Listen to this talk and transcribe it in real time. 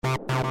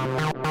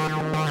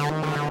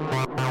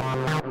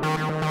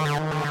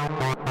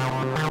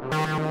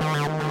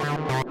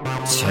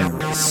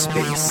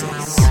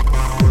TerraSpaces.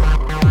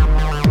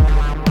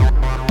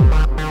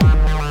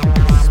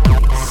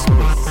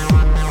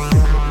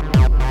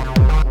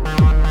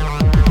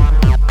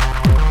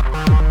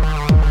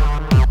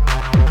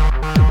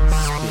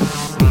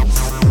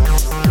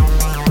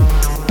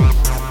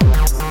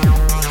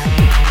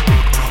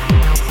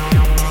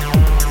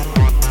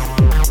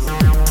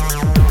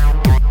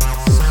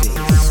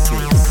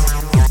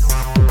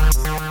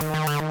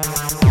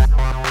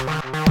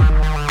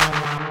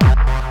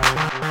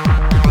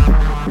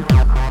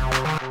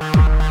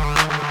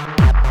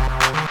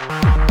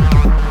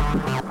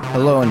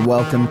 Hello and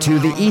welcome to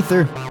The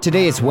Ether.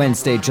 Today is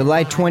Wednesday,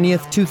 July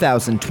 20th,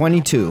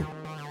 2022.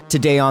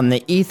 Today on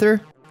The Ether,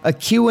 a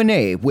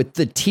Q&A with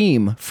the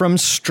team from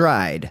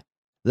Stride.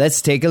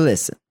 Let's take a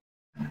listen.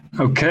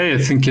 Okay, I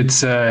think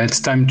it's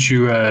time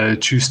to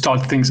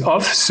start things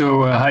off.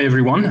 So hi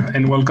everyone,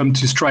 and welcome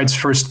to Stride's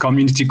first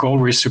community call.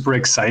 We're super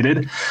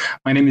excited.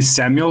 My name is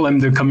Samuel. I'm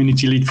the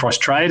community lead for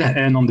Stride,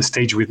 and on the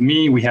stage with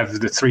me we have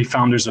the three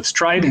founders of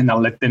Stride, and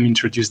I'll let them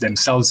introduce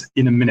themselves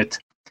in a minute.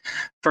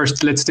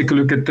 First, let's take a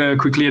look at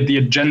quickly at the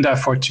agenda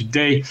for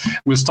today.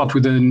 We'll start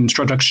with an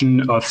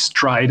introduction of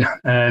Stride,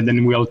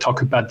 then we'll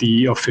talk about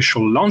the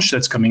official launch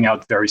that's coming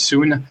out very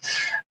soon.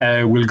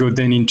 We'll go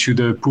then into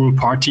the pool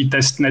party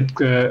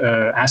testnet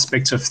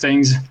aspects of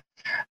things.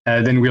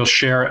 Then we'll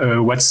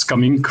share what's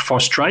coming for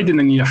Stride in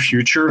the near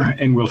future,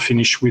 and we'll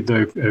finish with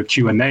the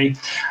Q&A.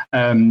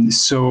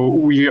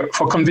 So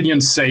for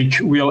convenience sake,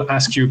 we'll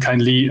ask you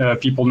kindly,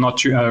 people not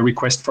to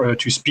request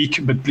to speak,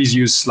 but please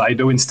use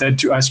Slido instead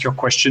to ask your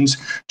questions,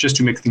 just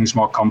to make things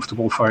more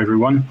comfortable for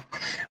everyone.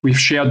 We've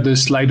shared the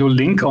Slido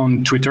link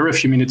on Twitter a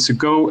few minutes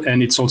ago,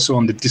 and it's also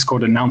on the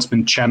Discord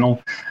announcement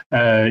channel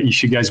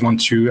if you guys want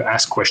to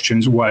ask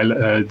questions while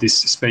this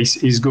space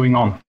is going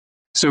on.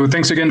 So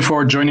thanks again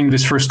for joining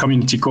this first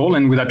community call.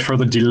 And without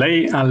further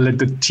delay, I'll let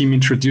the team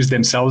introduce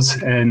themselves.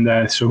 And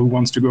so who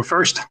wants to go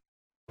first?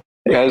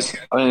 Hey guys,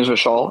 my name is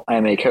Vishal.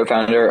 I'm a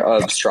co-founder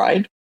of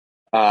Stride.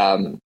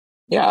 I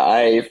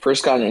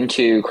first got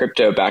into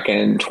crypto back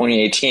in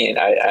 2018.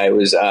 I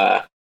was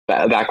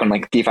back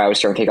when DeFi was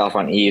starting to take off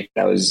on ETH.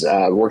 I was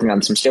working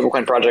on some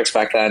stablecoin projects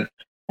back then,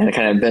 and I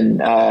kind of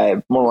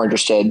been more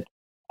interested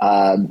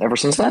ever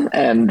since then.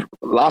 And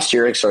last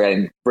year, I started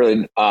getting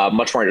really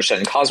much more interested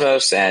in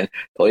Cosmos and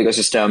the whole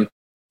ecosystem.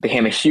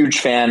 Became a huge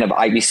fan of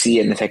IBC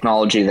and the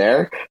technology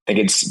there. I think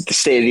it's the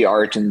state of the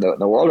art in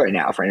the world right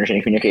now for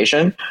interchain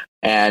communication,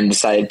 and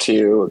decided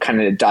to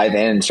kind of dive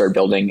in and start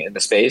building in the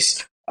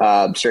space.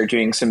 Started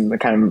doing some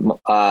kind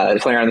of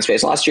playing around in the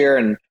space last year,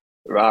 and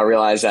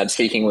realized that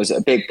staking was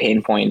a big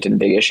pain point and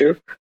big issue.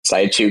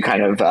 Decided to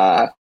kind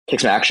of take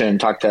some action and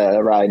talk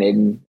to Riley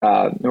and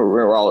Aiden.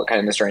 We're all kind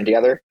of in this journey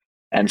together,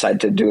 and decided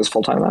to do this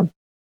full time then.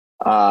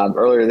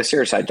 Earlier this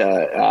year, decided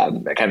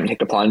to kind of take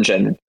the plunge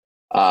and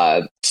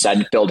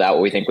decided to build out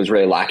what we think was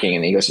really lacking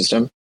in the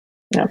ecosystem.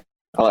 Yeah,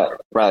 I'll let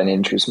Riley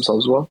introduce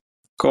themselves as well.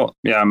 Cool.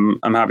 Yeah,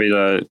 I'm happy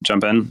to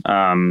jump in.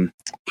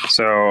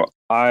 So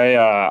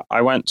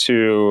I went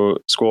to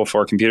school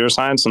for computer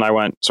science, and I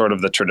went sort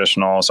of the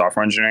traditional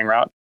software engineering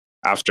route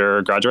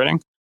after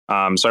graduating.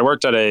 So I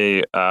worked at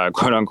a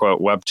quote unquote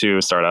Web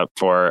 2 startup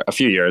for a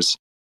few years,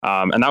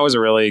 and that was a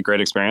really great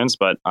experience.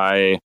 But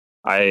I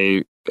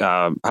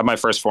had my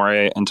first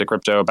foray into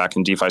crypto back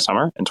in DeFi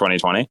summer in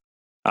 2020.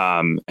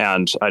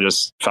 And I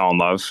just fell in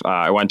love.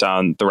 I went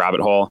down the rabbit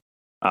hole,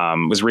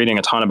 was reading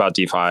a ton about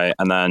DeFi,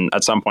 and then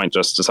at some point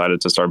just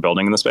decided to start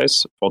building in the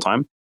space full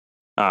time.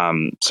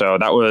 So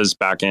that was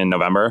back in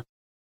November.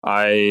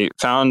 I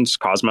found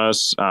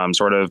Cosmos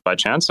sort of by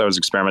chance. I was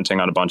experimenting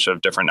on a bunch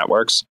of different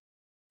networks,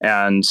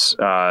 and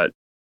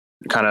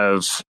kind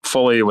of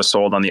fully was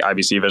sold on the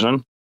IBC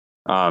vision.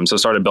 So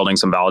started building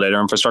some validator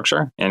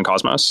infrastructure in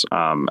Cosmos,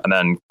 and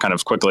then kind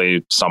of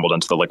quickly stumbled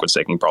into the liquid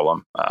staking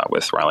problem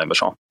with Riley and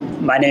Vishal.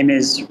 My name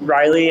is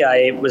Riley.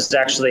 I was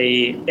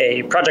actually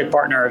a project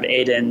partner of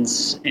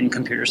Aiden's in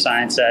computer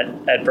science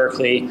at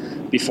Berkeley.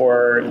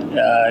 Before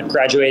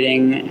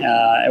graduating,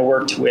 I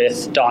worked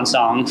with Dawn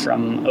Song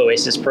from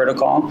Oasis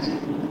Protocol.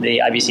 The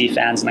IBC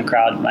fans in the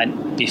crowd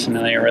might be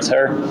familiar with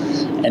her.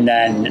 And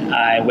then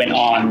I went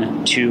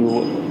on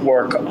to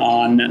work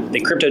on the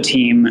crypto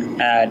team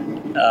at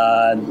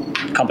a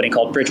company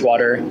called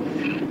Bridgewater,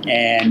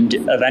 and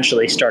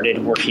eventually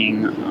started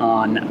working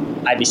on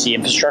IBC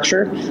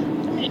infrastructure.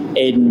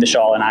 Aiden,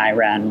 Vishal, and I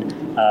ran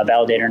a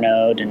validator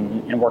node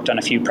and worked on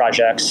a few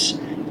projects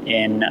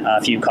in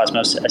a few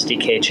Cosmos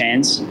SDK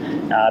chains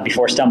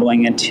before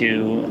stumbling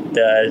into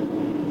the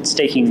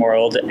staking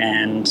world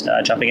and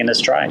jumping into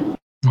Stride.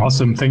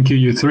 Awesome. Thank you,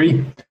 you three.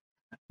 And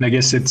I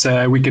guess it's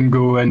we can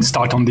go and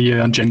start on the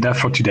agenda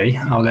for today.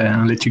 I'll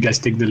let you guys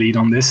take the lead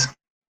on this.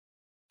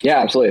 Yeah,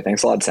 absolutely.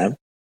 Thanks a lot, Sam.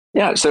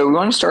 Yeah, so we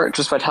want to start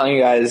just by telling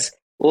you guys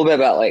a little bit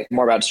about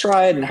more about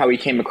Stride and how we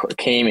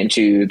came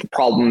into the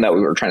problem that we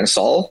were trying to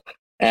solve,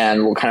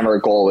 and what kind of our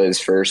goal is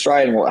for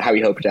Stride and how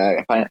we hope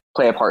to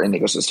play a part in the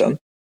ecosystem.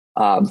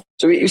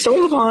 So we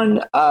stumbled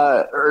upon,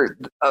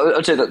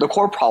 I'd say the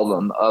core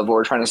problem of what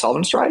we're trying to solve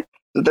in Stride.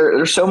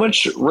 There's so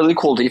much really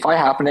cool DeFi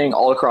happening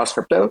all across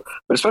crypto,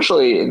 but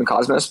especially in the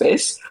Cosmos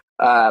space.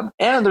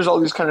 And there's all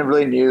these kind of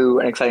really new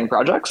and exciting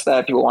projects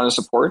that people want to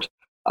support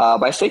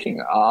by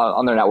staking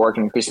on their network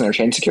and increasing their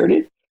chain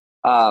security.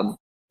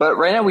 But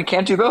right now we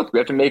can't do both. We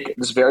have to make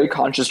this very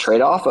conscious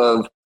trade-off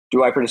of,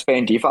 do I participate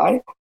in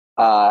DeFi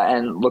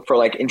and look for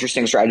like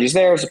interesting strategies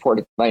there,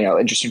 support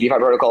interesting DeFi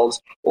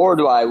protocols, or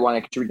do I want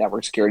to contribute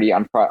network security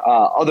on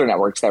other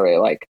networks that I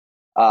really like?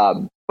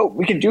 But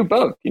we can do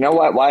both. You know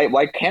what?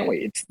 Why can't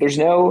we? There's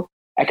no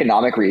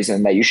economic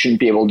reason that you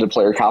shouldn't be able to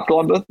deploy your capital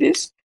on both of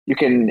these. You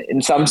can,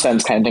 in some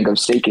sense, kind of think of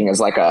staking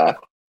as like a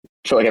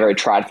very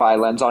TradFi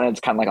lens on it. It's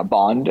kind of like a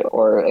bond,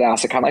 or an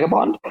asset kind of like a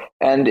bond,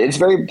 and it's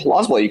very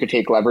plausible you could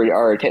take leverage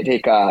or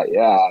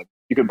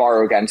you could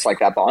borrow against like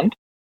that bond.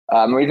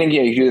 We think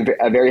you can do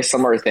a very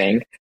similar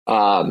thing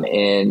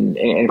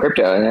in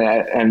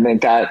crypto, and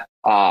think that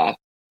I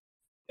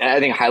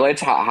think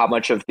highlights how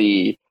much of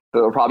the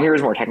problem here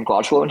is more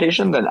technological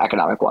limitation than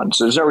economic one.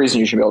 So there's no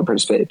reason you should be able to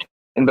participate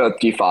in both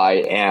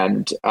DeFi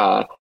and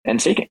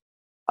staking.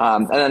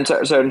 And then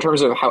so in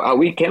terms of how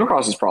we came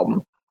across this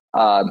problem,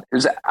 it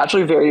was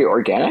actually very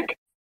organic.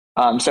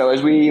 So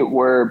as we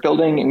were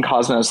building in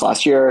Cosmos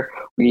last year,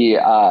 we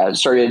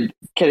started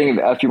getting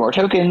a few more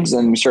tokens,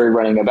 and we started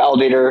running a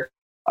validator.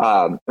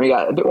 We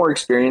got a bit more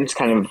experience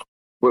kind of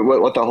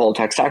what the whole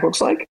tech stack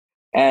looks like.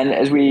 And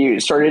as we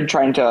started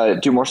trying to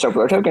do more stuff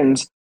with our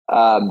tokens,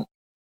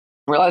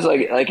 realized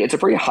like it's a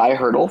pretty high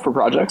hurdle for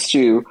projects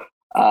to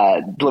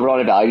deliver a lot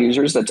of value to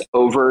users that's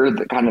over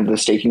the kind of the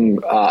staking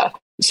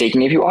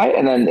API.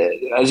 And then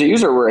as a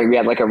user, we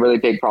had like a really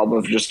big problem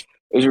of just,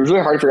 it was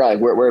really hard to figure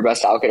out like where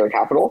best to allocate our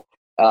capital.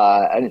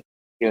 And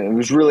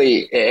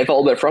it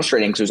felt a bit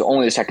frustrating because it was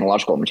only this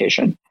technological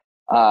limitation.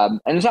 And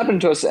it's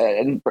happened to us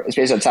in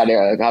space outside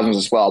of Cosmos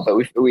as well, but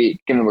we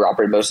given we're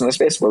operating most in the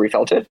space where we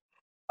felt it.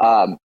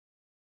 And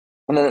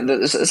then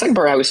the second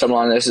part of how we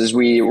stumbled on this is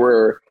we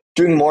were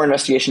doing more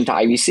investigation to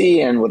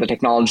IBC and what the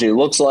technology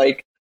looks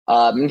like,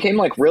 and came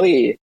like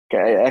really,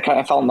 I kind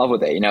of fell in love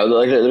with it.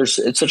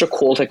 It's such a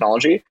cool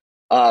technology,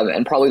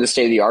 and probably the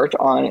state of the art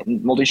on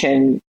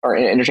multi-chain or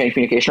interchain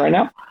communication right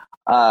now.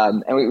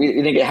 And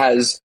we think it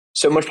has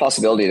so much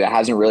possibility that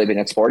hasn't really been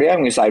explored yet.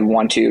 And we decided we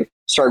want to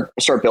start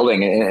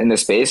building in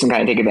this space and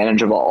kind of take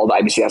advantage of all the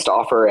IBC has to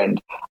offer,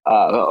 and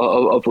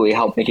hopefully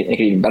help make it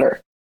even better.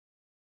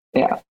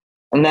 Yeah,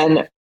 and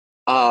then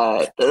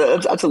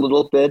that's a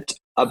little bit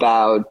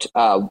about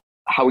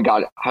how we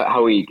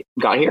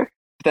got here.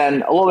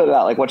 Then a little bit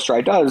about like what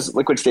Stride does.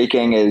 Liquid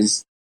staking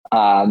is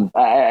I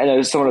know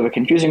it's somewhat of a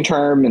confusing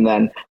term, and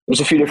then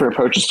there's a few different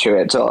approaches to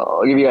it. So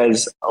I'll give you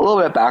guys a little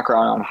bit of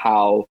background on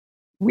how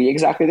we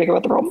exactly think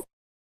about the problem.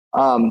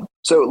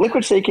 So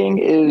liquid staking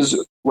is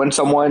when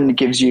someone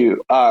gives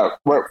you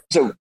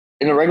so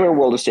in the regular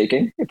world of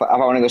staking, if I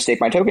want to go stake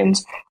my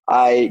tokens,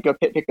 I go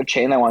pick the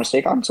chain I want to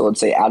stake on. So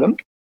let's say Atom.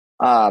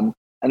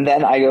 And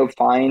then I go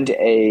find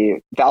a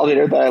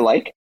validator that I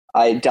like.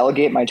 I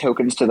delegate my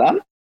tokens to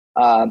them.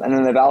 And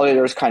then the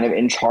validator is kind of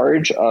in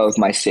charge of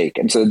my stake.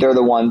 And so they're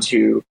the ones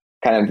who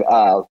kind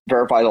of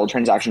verify all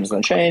transactions on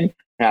the chain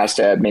and has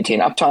to maintain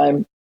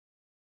uptime.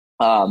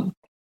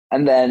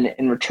 And then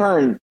in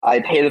return, I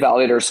pay the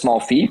validator a small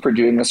fee for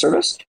doing the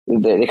service.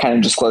 They kind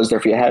of disclose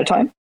their fee ahead of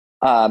time.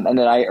 And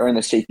then I earn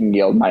the staking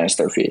yield minus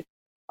their fee.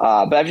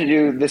 But I have to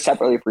do this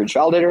separately for each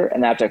validator,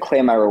 and I have to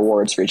claim my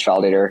rewards for each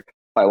validator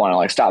if I want to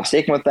like stop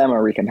staking with them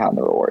or recompound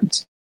the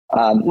rewards.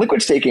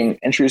 Liquid staking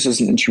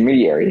introduces an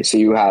intermediary. So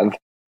you have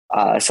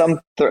some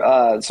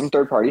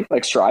third party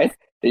like Stride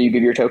that you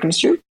give your tokens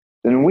to.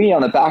 Then we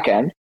on the back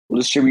end will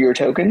distribute your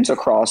tokens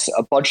across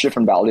a bunch of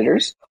different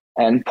validators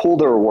and pool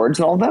the rewards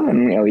in all of them.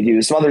 And we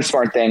do some other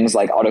smart things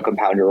like auto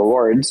compound your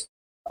rewards.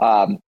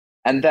 And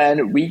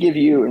then we give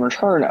you in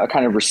return a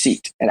kind of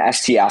receipt, an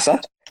ST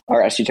asset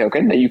or ST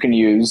token that you can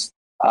use.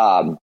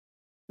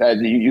 That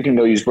you can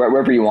go use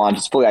wherever you want.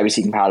 It's fully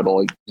IBC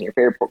compatible. Your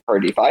favorite part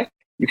of DeFi.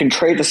 You can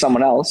trade to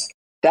someone else.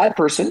 That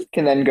person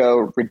can then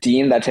go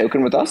redeem that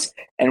token with us,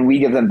 and we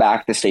give them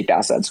back the staked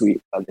assets.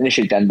 We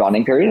initiate then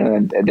bonding period,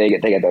 and then they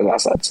get those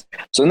assets.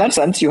 So in that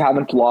sense, you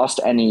haven't lost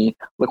any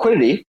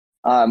liquidity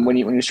when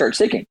you start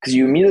staking, because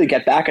you immediately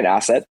get back an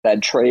asset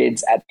that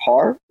trades at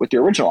par with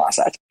your original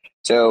asset.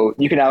 So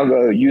you can now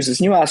go use this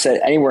new asset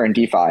anywhere in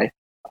DeFi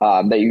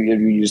that you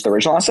use the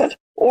original asset,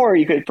 or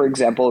you could, for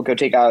example, go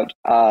take out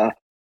a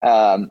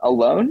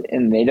loan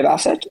in the native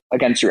asset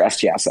against your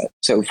ST asset.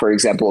 So, for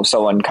example, if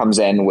someone comes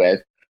in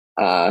with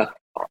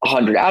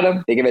 100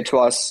 Atom, they give it to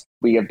us,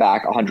 we give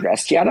back 100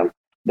 ST Atom.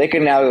 They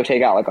can now go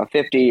take out like a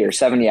 50 or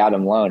 70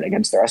 Atom loan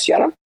against their ST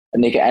Atom,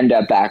 and they can end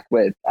up back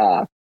with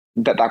the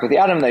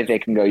Atom that they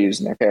can go use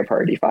in their fair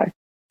part of DeFi.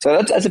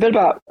 So that's a bit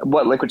about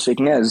what liquid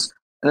staking is.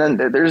 And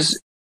then there's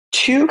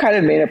two kind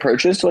of main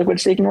approaches to liquid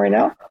staking right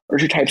now, or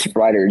two types of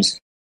providers.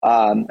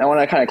 I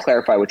want to kind of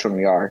clarify which one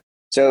we are.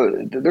 So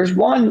there's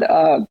one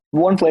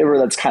flavor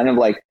that's kind of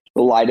like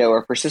the Lido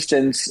or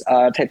persistence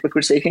type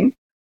liquid staking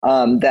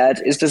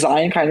that is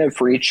designed kind of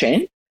for each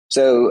chain.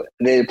 So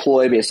they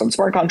deploy based on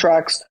smart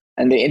contracts,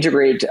 and they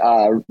integrate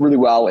really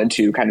well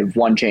into kind of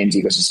one chain's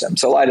ecosystem.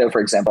 So Lido, for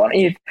example, on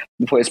ETH,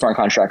 deploy smart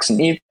contracts in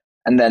ETH,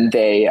 and then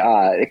they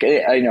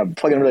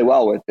plug in really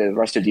well with the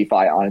rest of DeFi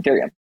on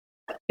Ethereum.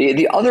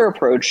 The other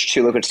approach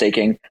to liquid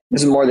staking,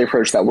 this is more the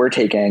approach that we're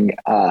taking,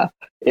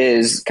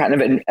 is kind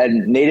of a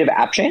native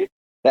app chain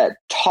that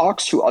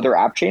talks to other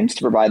app chains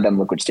to provide them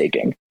liquid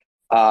staking.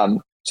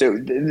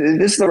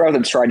 This is the route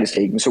that Stride is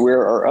taking. So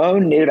we're our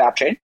own native app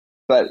chain,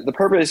 but the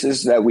purpose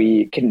is that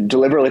we can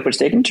deliver liquid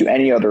staking to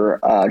any other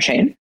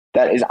chain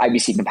that is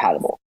IBC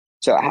compatible.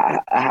 So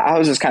how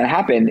does this kind of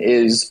happen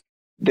is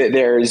that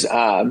there's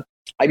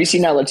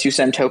IBC now lets you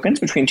send tokens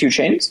between two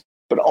chains,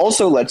 but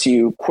also lets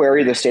you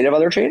query the state of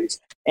other chains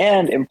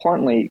and,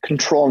 importantly,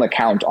 control an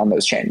account on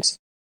those chains.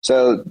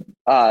 So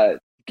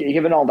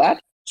given all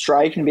that,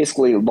 Stride can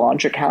basically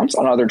launch accounts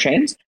on other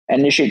chains and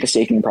initiate the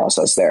staking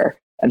process there.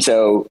 And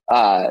so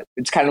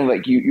it's kind of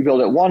like you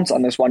build it once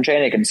on this one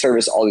chain, it can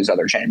service all these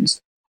other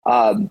chains.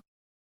 The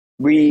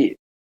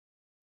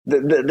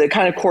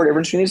kind of core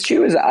difference between these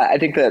two is I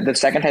think the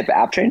second type of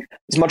app chain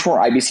is much more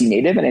IBC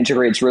native and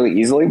integrates really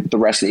easily with the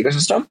rest of the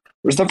ecosystem,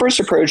 whereas the first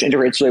approach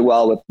integrates really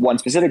well with one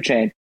specific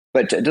chain,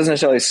 but it doesn't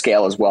necessarily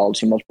scale as well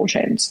to multiple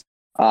chains.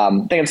 I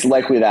think it's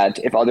likely that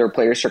if other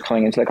players start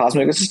coming into the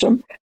Cosmos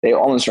ecosystem, they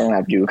almost certainly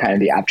have to do kind of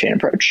the app chain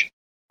approach.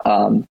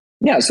 So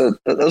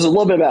that was a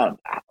little bit about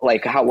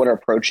like what our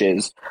approach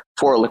is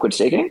for liquid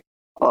staking.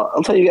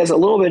 I'll tell you guys a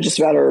little bit just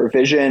about our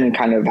vision and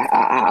kind of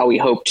how we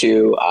hope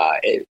to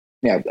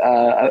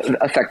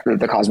affect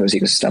the Cosmos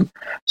ecosystem.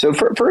 So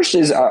first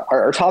is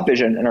our top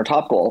vision and our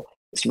top goal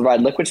is to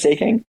provide liquid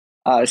staking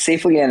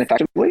safely and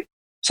effectively.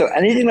 So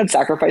anything that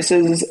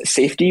sacrifices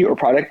safety or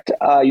product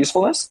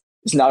usefulness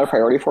is not a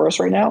priority for us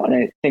right now, and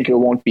I think it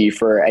won't be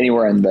for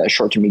anywhere in the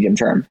short to medium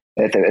term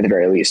at the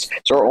very least.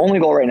 So our only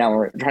goal right now,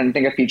 we're trying to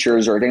think of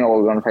features or think of what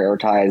we want to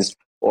prioritize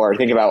or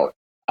think about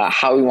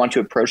how we want to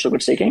approach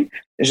liquid staking,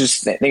 is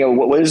just think of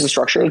what is the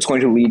structure that's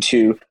going to lead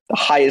to the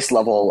highest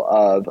level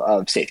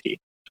of safety.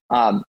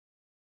 And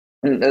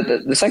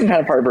the second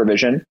kind of part of our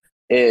vision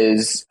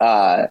is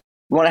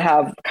we want to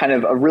have kind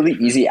of a really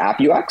easy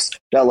app UX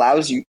that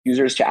allows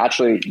users to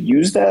actually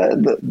use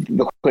the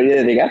liquidity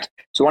that they get.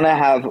 So we want to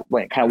have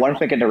kind of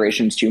one-click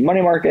integrations to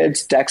money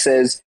markets,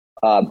 DEXs,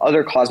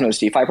 other Cosmos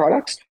DeFi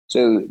products.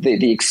 So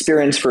the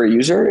experience for a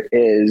user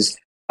is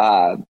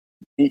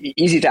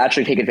easy to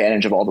actually take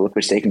advantage of all the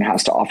liquid staking it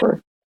has to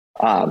offer.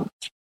 And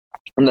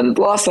then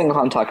the last thing I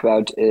want to talk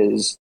about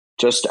is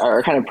just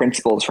our kind of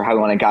principles for how we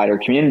want to guide our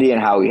community and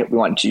how we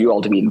want you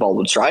all to be involved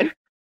with Stride.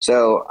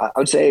 So I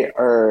would say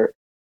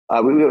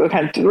we have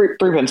kind of three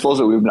principles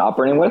that we've been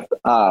operating with.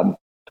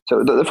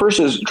 So the first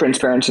is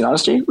transparency and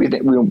honesty. We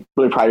think we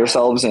really pride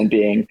ourselves in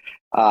being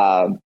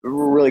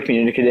really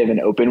communicative and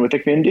open with the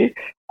community.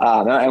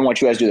 And I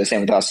want you guys to do the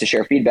same with us, to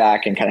share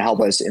feedback and kind of help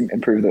us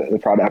improve the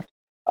product.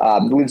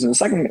 Leads to the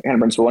second kind of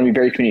principle. We want to be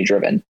very community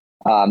driven.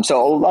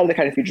 So a lot of the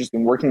kind of features we've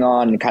been working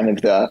on and kind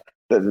of the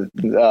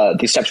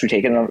steps we've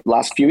taken in the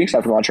last few weeks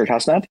after launching our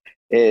testnet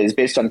is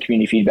based on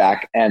community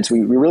feedback. And so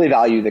we really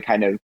value the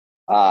kind of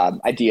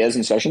ideas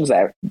and sessions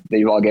that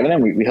you've all given,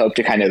 and we hope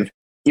to kind of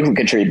even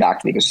contribute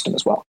back to the ecosystem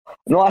as well.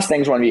 And the last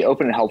thing is we want to be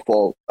open and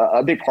helpful.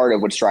 A big part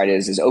of what Stride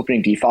is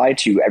opening DeFi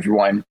to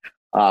everyone,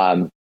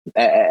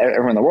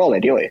 everyone in the world,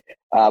 ideally.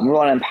 We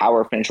want to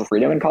empower financial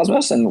freedom in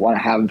Cosmos and want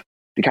to have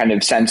the kind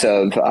of sense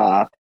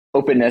of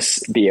openness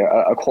be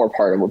a core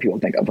part of what people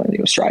think of when they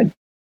go Stride.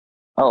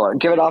 I'll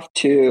give it off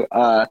to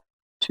Aiden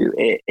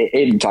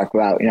to talk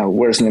about,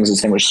 what are some things that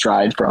distinguish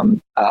Stride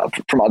from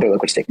other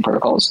liquid staking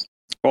protocols.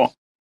 Cool.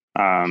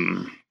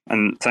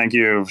 And thank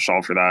you,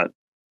 Vishal, for that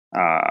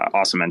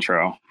awesome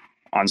intro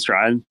on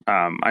Stride.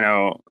 I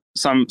know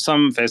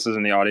some faces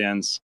in the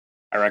audience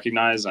I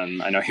recognize,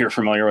 and I know you're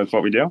familiar with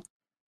what we do,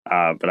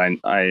 but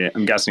I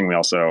am guessing we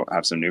also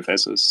have some new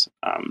faces.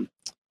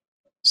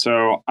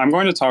 So I'm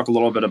going to talk a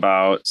little bit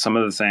about some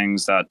of the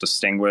things that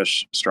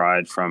distinguish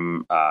Stride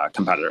from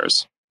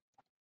competitors.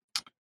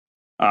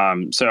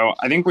 So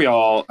I think we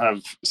all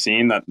have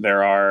seen that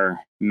there are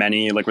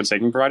many liquid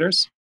staking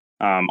providers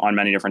on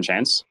many different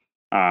chains.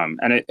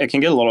 And it can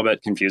get a little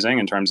bit confusing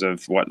in terms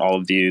of what all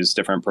of these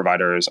different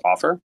providers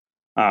offer.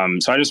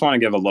 So I just want to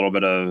give a little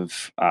bit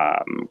of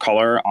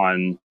color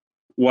on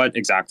what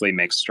exactly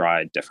makes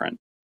Stride different.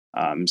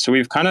 So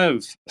we've kind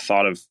of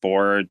thought of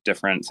 4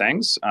 different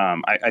things.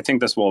 I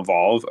think this will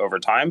evolve over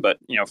time, but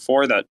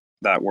four that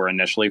we're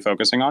initially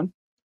focusing on.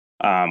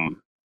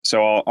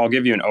 So I'll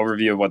give you an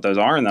overview of what those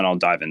are, and then I'll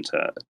dive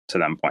into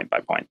them point by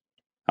point.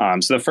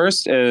 So the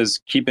first is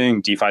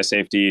keeping DeFi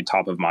safety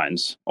top of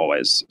mind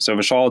always. So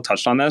Vishal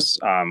touched on this.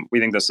 We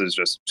think this is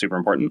just super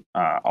important.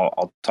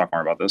 I'll talk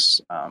more about this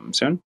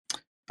soon.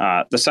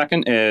 The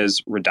second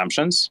is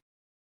redemptions.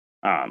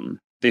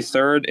 The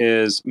third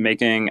is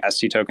making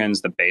ST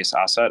tokens the base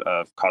asset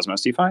of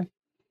Cosmos DeFi.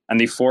 And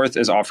the fourth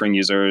is offering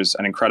users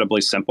an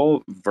incredibly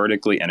simple,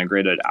 vertically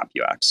integrated app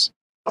UX.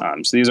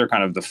 So these are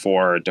kind of the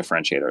 4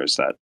 differentiators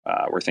that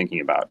we're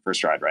thinking about for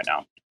Stride right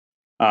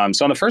now.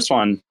 So on the first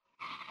one,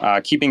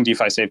 keeping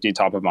DeFi safety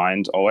top of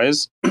mind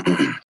always.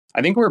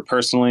 I think we're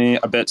personally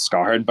a bit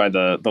scarred by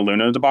the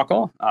Luna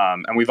debacle,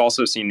 and we've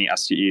also seen the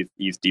ST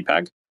ETH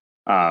depeg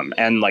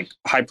and like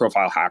high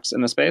profile hacks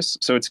in the space.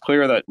 So it's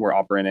clear that we're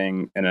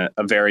operating in a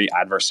very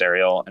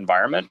adversarial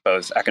environment,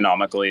 both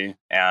economically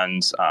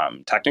and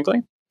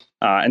technically.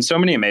 And so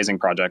many amazing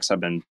projects have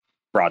been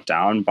brought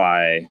down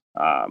by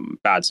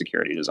bad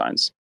security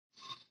designs.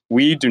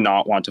 We do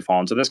not want to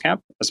fall into this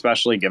camp,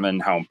 especially given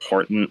how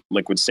important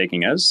liquid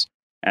staking is,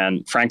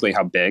 and frankly,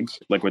 how big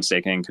liquid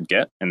staking could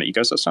get in the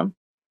ecosystem.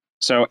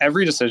 So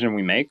every decision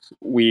we make,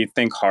 we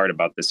think hard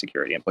about the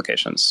security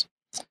implications.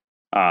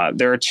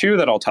 There are two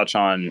that I'll touch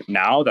on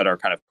now that are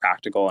kind of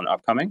practical and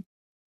upcoming.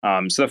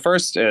 So the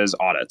first is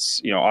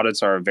audits.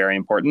 Audits are very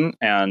important,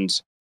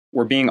 and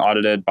we're being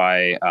audited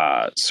by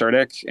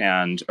CertiK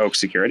and Oak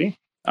Security.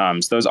 So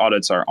those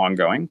audits are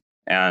ongoing,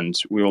 and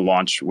we will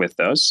launch with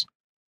those.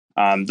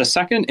 The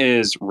second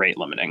is rate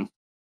limiting.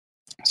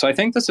 So I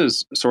think this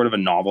is sort of a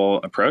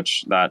novel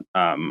approach that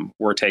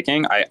we're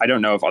taking. I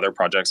don't know if other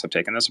projects have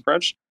taken this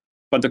approach,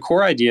 but the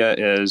core idea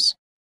is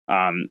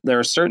there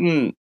are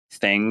certain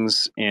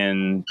things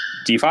in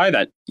DeFi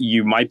that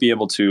you might be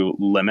able to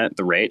limit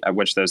the rate at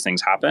which those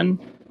things happen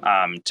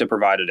to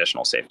provide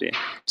additional safety.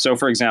 So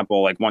for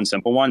example, like one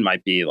simple one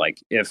might be like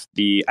if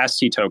the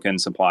ST token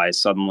supply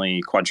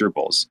suddenly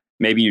quadruples,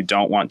 maybe you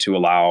don't want to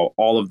allow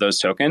all of those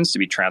tokens to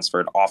be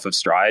transferred off of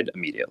Stride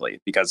immediately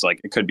because like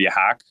it could be a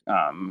hack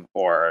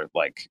or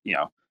like,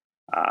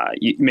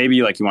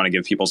 maybe like you want to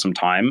give people some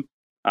time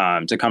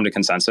to come to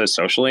consensus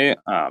socially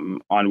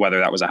on whether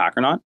that was a hack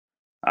or not.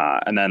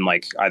 And then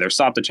like either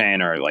stop the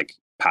chain or like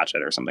patch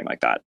it or something like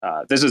that.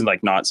 This is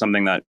like not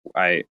something that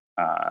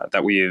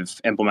that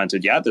we've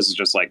implemented yet. This is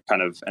just like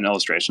kind of an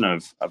illustration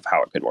of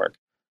how it could work.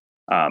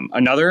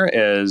 Another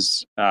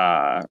is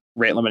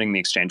rate limiting the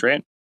exchange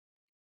rate.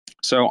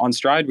 So on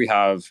Stride, we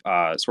have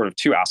sort of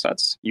two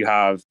assets. You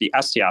have the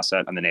ST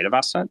asset and the native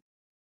asset.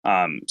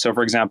 So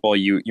for example,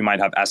 you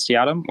might have ST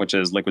Atom, which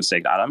is liquid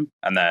staked Atom,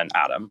 and then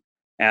Atom.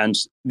 And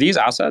these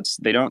assets,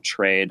 they don't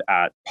trade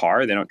at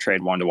par. They don't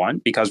trade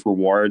one-to-one because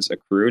rewards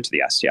accrue to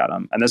the ST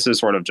Atom. And this is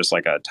sort of just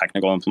like a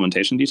technical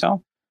implementation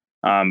detail.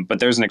 But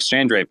there's an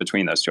exchange rate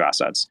between those two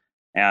assets.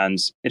 And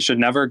it should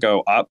never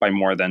go up by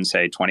more than,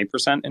 say,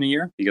 20% in a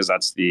year because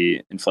that's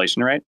the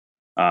inflation rate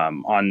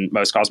on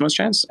most Cosmos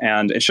chains.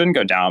 And it shouldn't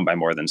go down by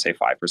more than, say,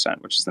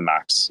 5%, which is the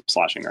max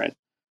slashing rate.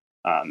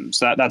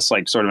 So that's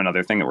like sort of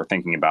another thing that we're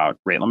thinking about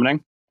rate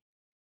limiting.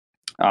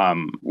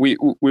 We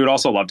would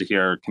also love to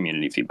hear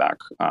community feedback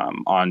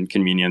on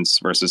convenience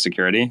versus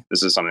security.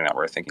 This is something that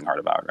we're thinking hard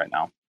about right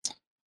now.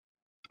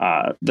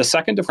 The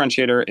second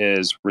differentiator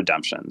is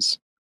redemptions.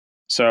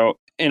 So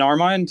in our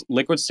mind,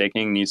 liquid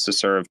staking needs to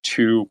serve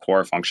two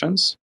core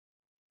functions.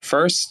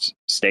 First,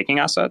 staking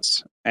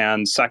assets,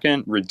 and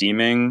second,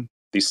 redeeming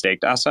the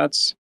staked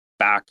assets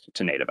back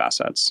to native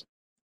assets.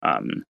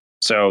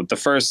 So the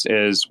first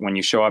is when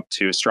you show up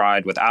to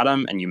Stride with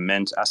Atom and you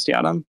mint ST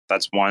Atom.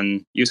 That's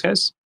one use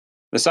case.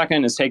 The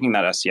second is taking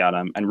that ST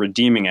Atom and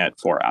redeeming it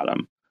for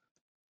Atom.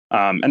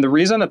 And the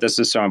reason that this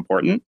is so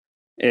important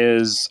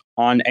is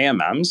on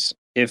AMMs,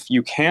 if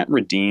you can't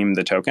redeem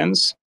the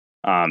tokens,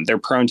 they're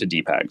prone to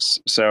depegs.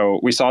 So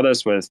we saw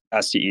this with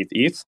ST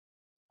ETH.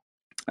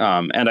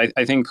 And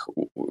I think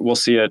we'll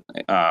see it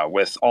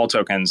with all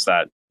tokens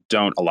that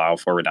don't allow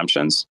for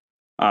redemptions.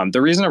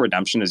 The reason a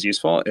redemption is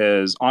useful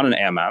is on an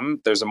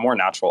AMM, there's a more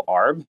natural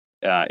ARB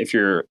if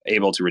you're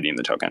able to redeem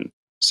the token.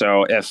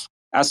 So if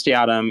ST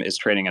Atom is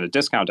trading at a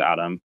discount to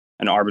Atom,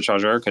 an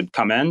arbitrager could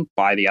come in,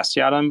 buy the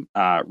ST Atom,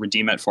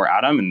 redeem it for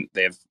Atom, and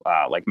they've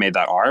like made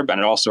that ARB, and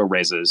it also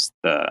raises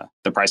the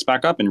price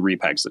back up and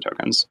repegs the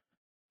tokens.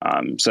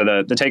 So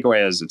the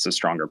takeaway is it's a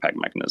stronger peg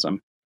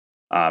mechanism.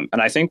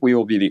 And I think we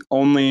will be the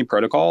only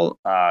protocol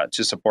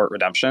to support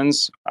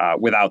redemptions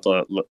without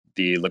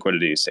the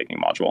liquidity staking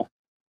module,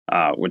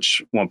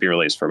 which won't be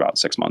released for about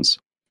 6 months.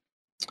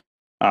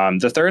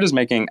 The third is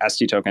making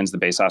ST tokens the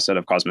base asset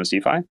of Cosmos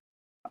DeFi.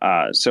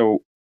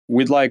 So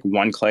we'd like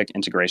one-click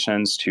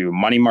integrations to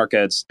money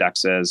markets,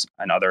 DEXs,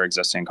 and other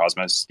existing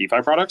Cosmos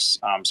DeFi products.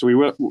 So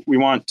we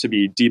want to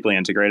be deeply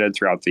integrated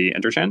throughout the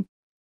interchain.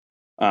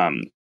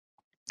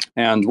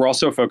 And we're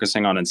also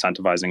focusing on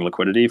incentivizing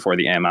liquidity for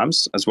the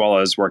AMMs, as well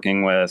as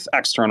working with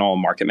external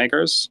market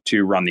makers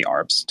to run the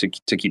ARBs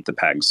to keep the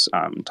pegs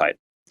tight.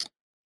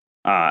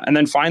 And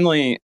then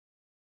finally,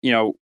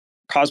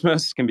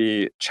 Cosmos can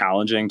be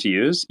challenging to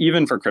use,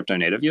 even for crypto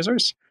native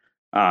users.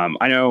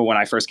 I know when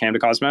I first came to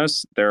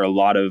Cosmos, there are a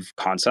lot of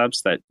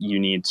concepts that you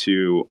need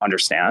to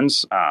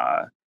understand.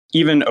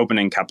 Even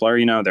opening Kepler,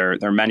 there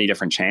are many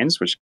different chains,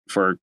 which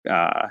for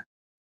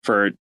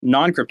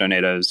non-crypto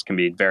natives can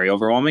be very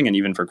overwhelming, and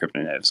even for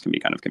crypto natives can be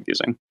kind of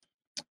confusing.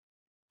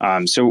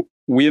 So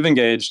we have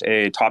engaged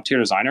a top-tier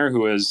designer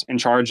who is in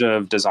charge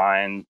of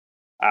design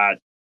at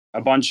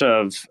a bunch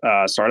of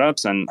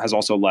startups and has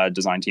also led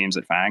design teams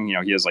at Fang.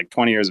 He has like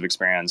 20 years of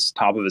experience,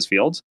 top of his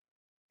field.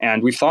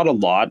 And we've thought a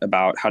lot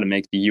about how to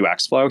make the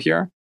UX flow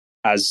here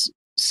as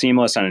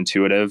seamless and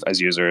intuitive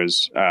as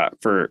users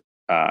for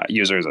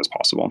users as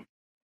possible.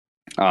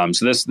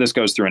 So this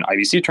goes through an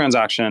IBC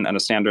transaction and a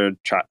standard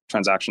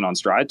transaction on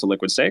Stride to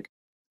liquid stake.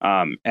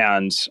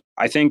 And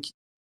I think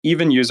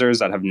even users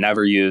that have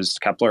never used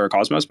Keplr or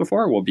Cosmos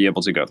before will be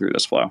able to go through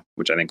this flow,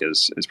 which I think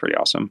is pretty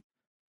awesome.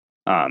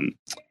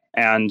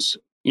 And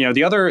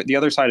the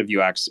other side of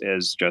UX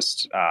is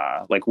just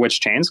like which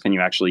chains can you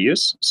actually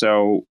use.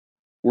 So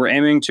we're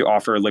aiming to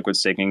offer liquid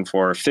staking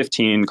for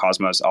 15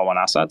 Cosmos L1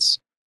 assets,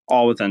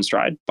 all within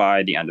Stride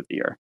by the end of the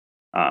year.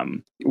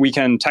 We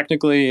can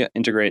technically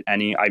integrate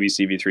any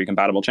IBC v3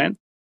 compatible chain,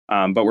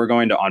 but we're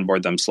going to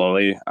onboard them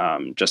slowly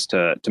just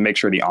to make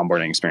sure the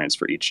onboarding experience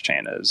for each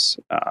chain is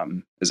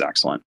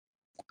excellent.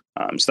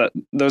 So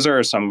those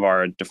are some of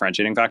our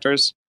differentiating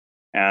factors.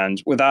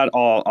 And with that,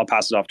 I'll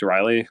pass it off to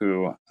Riley,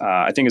 who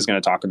I think is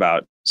going to talk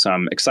about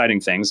some exciting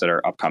things that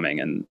are upcoming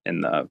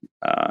in the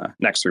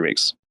next 3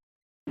 weeks.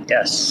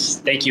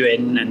 Yes, thank you,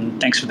 Aidan, and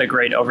thanks for the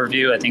great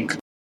overview. I think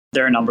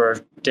there are a number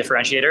of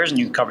differentiators, and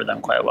you covered them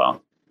quite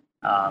well.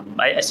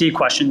 I see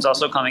questions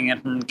also coming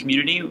in from the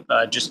community.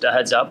 Just a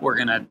heads up, we're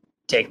going to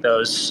take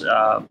those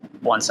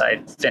once I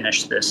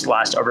finish this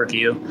last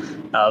overview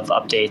of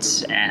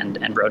updates and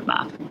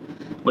roadmap.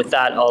 With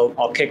that,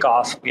 I'll kick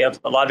off. We have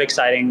a lot of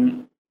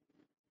exciting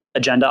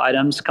agenda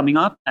items coming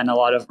up and a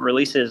lot of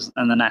releases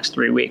in the next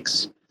 3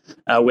 weeks.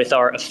 With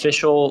our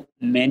official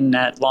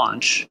mainnet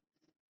launch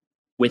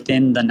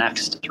within the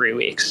next 3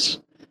 weeks.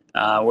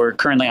 We're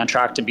currently on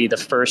track to be the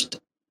first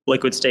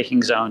liquid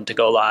staking zone to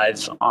go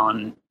live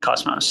on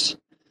Cosmos.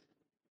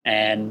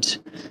 And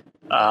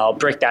I'll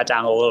break that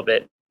down a little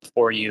bit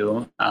for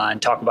you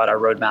and talk about our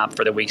roadmap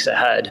for the weeks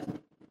ahead.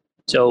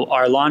 So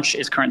our launch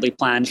is currently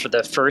planned for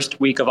the first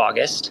week of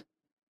August.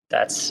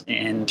 That's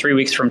in 3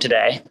 weeks from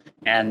today.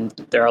 And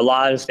there are a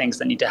lot of things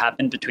that need to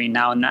happen between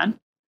now and then.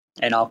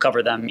 And I'll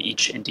cover them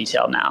each in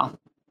detail now.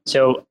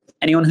 So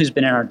anyone who's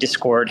been in our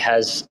Discord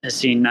has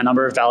seen a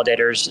number of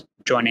validators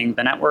joining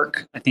the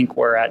network. I think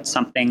we're at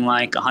something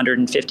like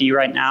 150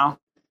 right now.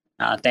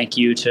 Thank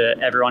you to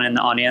everyone in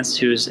the audience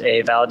who's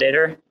a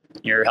validator.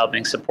 You're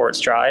helping support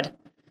Stride.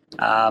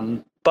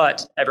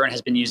 But everyone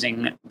has been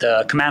using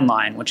the command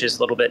line, which is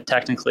a little bit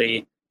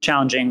technically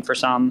challenging for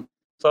some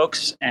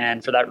folks.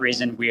 And for that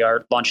reason, we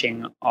are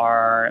launching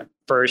our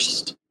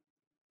first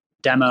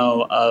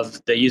demo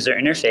of the user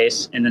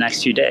interface in the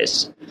next few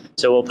days.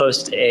 So we'll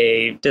post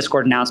a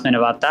Discord announcement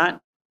about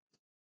that.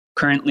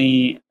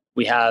 Currently,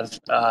 we have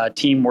a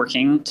team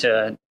working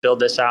to build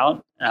this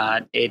out.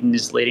 Aidan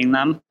is leading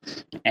them.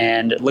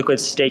 And liquid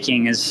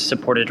staking is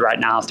supported right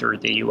now through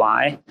the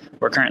UI.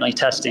 We're currently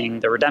testing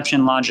the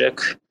redemption logic.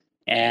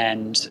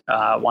 And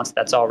once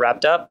that's all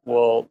wrapped up,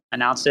 we'll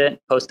announce it,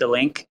 post a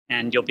link,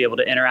 and you'll be able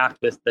to interact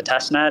with the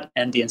testnet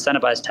and the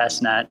incentivized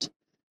testnet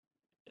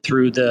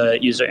through the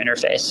user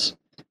interface.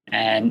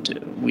 And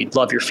we'd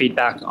love your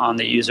feedback on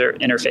the user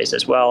interface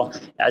as well.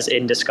 As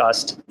Aidan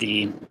discussed,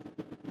 the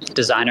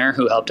designer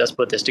who helped us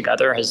put this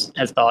together has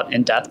thought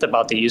in depth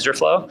about the user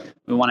flow.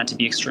 We want it to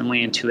be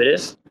extremely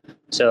intuitive.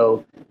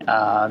 So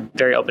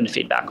very open to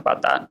feedback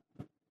about that.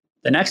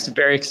 The next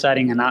very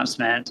exciting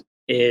announcement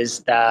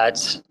is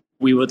that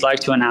we would like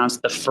to announce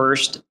the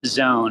first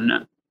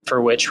zone for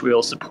which we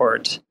will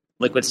support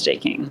liquid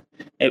staking.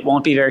 It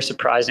won't be very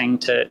surprising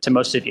to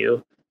most of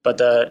you, but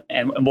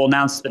and we'll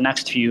announce the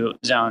next few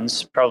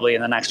zones probably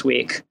in the next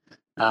week.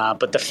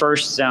 But the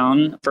first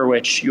zone for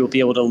which you'll be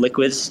able to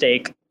liquid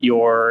stake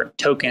your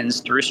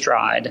tokens through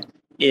Stride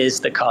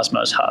is the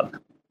Cosmos Hub.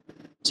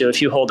 So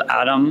if you hold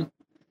Atom,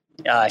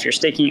 if you're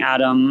staking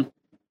Atom,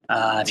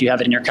 if you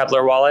have it in your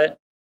Keplr wallet,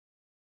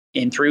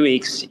 in 3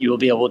 weeks, you will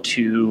be able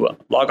to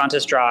log onto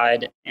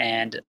Stride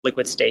and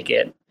liquid stake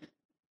it,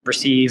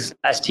 receive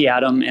ST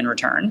Atom in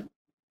return,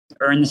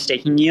 earn the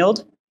staking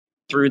yield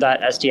through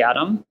that ST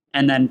Atom,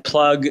 and then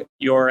plug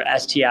your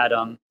ST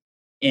Atom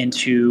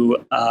into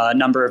a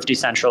number of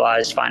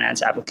decentralized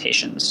finance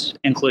applications,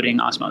 including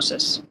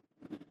Osmosis.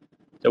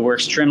 So we're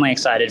extremely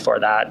excited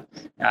for that.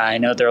 I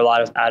know there are a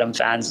lot of Atom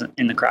fans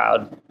in the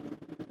crowd,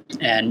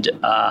 and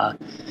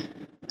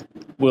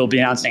we'll be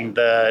announcing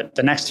the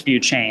next few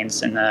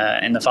chains in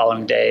the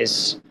following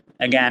days.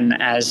 Again,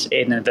 as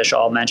Aidan and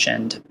Vishal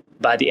mentioned,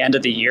 by the end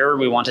of the year,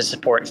 we want to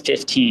support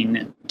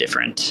 15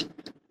 different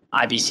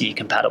IBC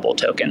compatible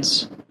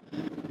tokens.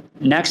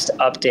 Next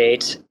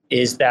update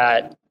is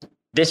that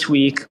this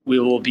week we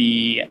will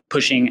be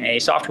pushing a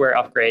software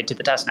upgrade to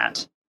the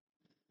testnet.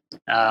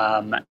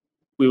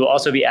 We will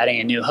also be adding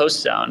a new host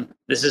zone.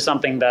 This is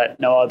something that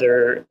no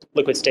other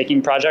liquid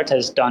staking project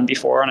has done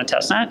before on a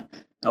testnet.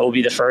 It will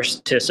be the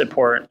first to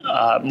support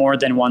more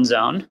than one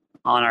zone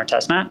on our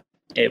testnet.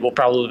 It will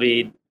probably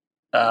be,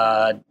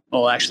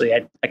 well, actually,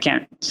 I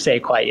can't say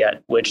quite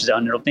yet which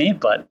zone it'll be,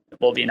 but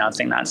we'll be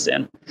announcing that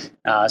soon.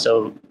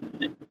 So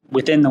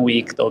within the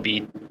week, there'll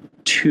be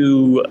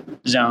 2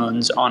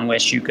 zones on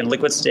which you can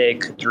liquid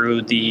stake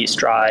through the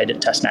Stride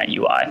testnet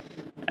UI.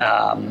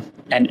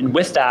 And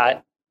with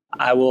that,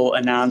 I will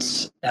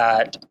announce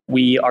that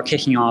we are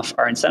kicking off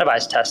our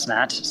incentivized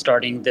testnet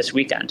starting this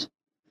weekend.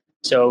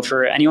 So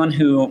for anyone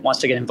who wants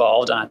to get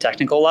involved on a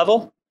technical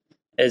level,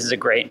 is a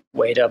great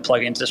way to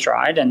plug into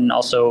Stride and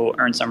also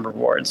earn some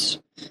rewards.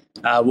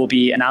 We'll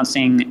be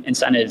announcing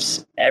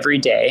incentives every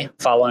day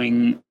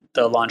following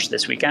the launch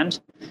this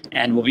weekend,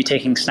 and we'll be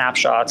taking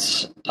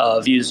snapshots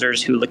of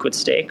users who liquid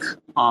stake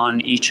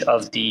on each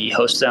of the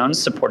host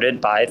zones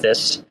supported by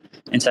this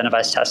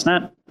incentivized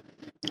testnet.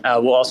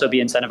 We'll also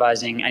be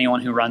incentivizing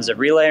anyone who runs a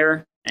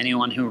relayer,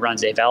 anyone who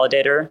runs a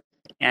validator,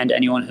 and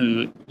anyone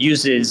who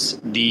uses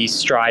the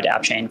Stride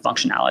app chain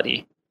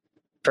functionality.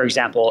 For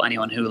example,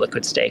 anyone who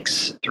liquid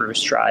stakes through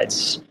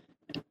Stride's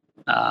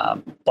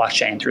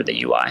blockchain through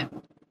the UI.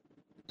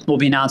 We'll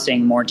be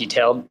announcing more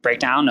detailed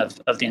breakdown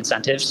of the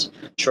incentives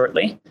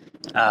shortly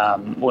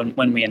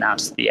when we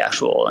announce the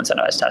actual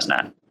incentivized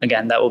testnet.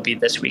 Again, that will be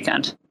this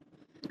weekend.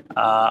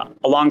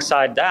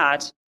 Alongside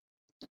that,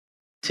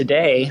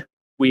 today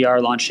we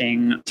are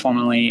launching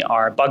formally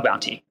our Bug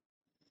Bounty.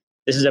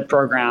 This is a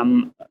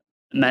program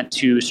meant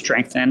to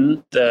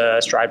strengthen the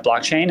Stride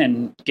blockchain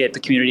and get the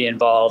community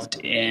involved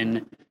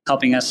in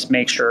helping us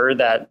make sure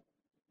that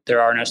there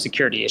are no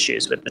security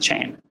issues with the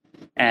chain.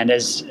 And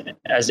as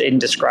Aidan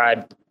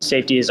described,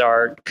 safety is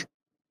our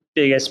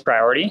biggest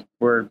priority.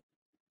 We're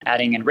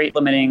adding in rate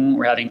limiting.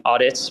 We're having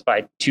audits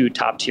by 2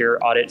 top-tier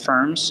audit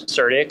firms,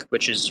 CertiK,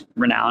 which is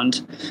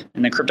renowned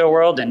in the crypto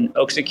world, and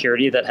Oak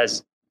Security, that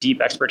has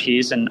deep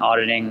expertise in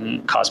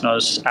auditing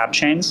Cosmos app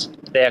chains.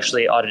 They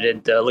actually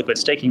audited the liquid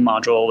staking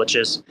module, which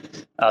is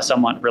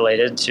somewhat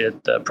related to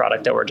the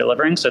product that we're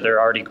delivering, so they're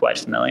already quite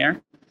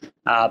familiar.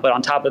 But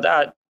on top of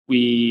that,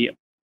 we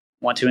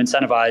want to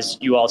incentivize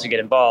you all to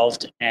get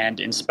involved and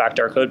inspect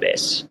our code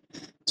base.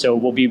 So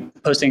we'll be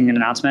posting an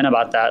announcement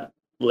about that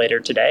later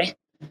today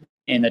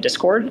in the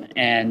Discord,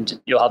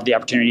 and you'll have the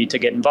opportunity to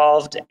get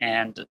involved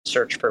and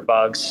search for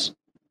bugs.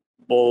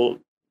 We'll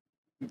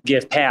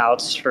give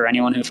payouts for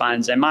anyone who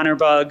finds a minor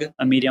bug,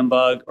 a medium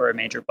bug, or a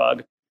major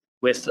bug,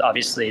 with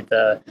obviously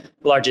the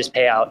largest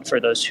payout for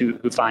those who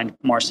find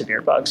more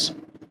severe bugs.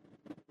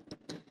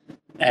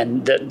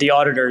 And the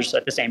auditors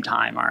at the same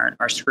time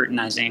are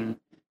scrutinizing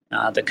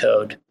the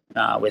code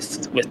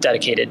with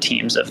dedicated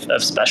teams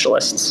of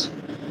specialists.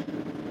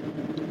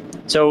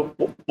 So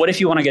what if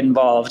you want to get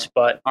involved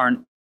but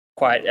aren't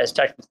quite as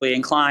technically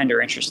inclined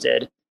or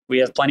interested? We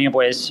have plenty of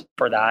ways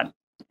for that.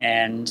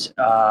 And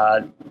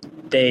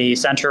they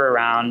center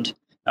around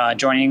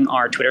joining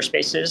our Twitter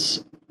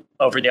Spaces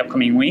over the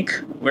upcoming week.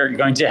 We're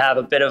going to have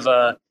a bit of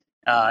a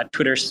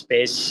Twitter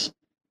Space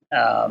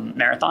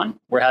marathon.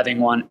 We're having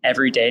one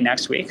every day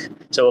next week.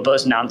 So we'll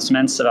post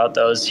announcements about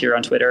those here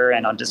on Twitter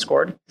and on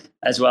Discord,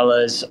 as well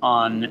as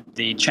on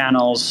the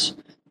channels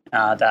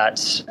that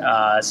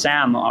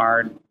Sam,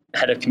 our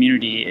head of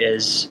community,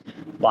 is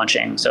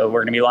launching. So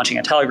we're going to be launching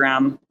a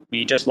Telegram.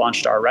 We just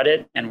launched our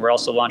Reddit, and we're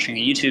also launching a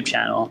YouTube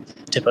channel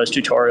to post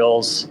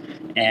tutorials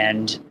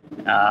and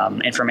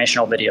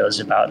informational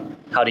videos about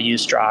how to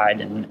use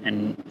Stride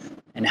and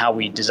how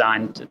we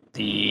designed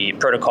the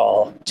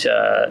protocol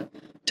to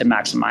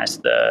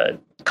maximize the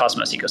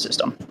Cosmos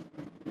ecosystem.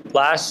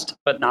 Last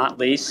but not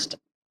least,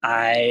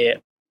 I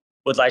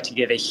would like to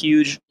give a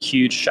huge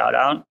shout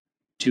out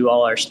to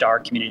all our Star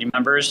community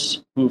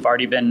members who've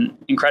already been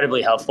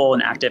incredibly helpful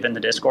and active in the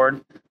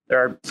Discord. There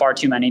are far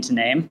too many to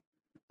name,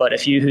 but a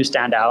few who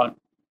stand out.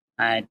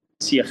 I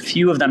see a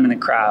few of them in the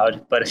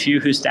crowd, but a few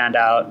who stand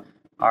out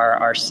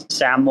are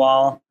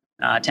Samwal,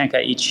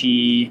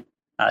 Tenkaichi,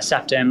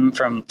 Septim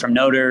from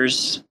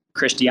Noders,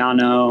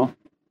 Cristiano,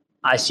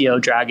 ICO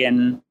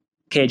Dragon,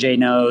 KJ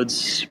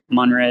Nodes,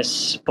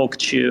 Munris,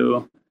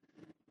 Polkachu,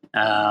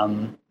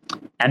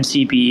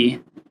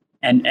 MCB,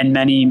 and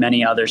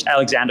many others.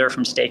 Alexander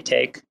from Stake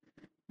Take,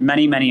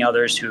 many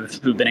others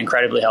who've been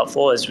incredibly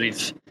helpful as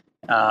we've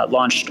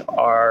launched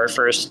our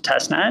first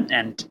testnet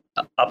and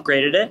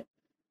upgraded it,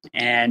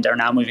 and are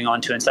now moving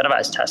on to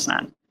incentivized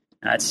testnet.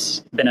 It's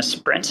been a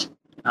sprint,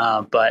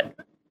 but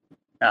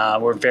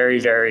we're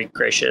very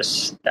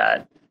gracious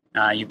that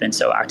you've been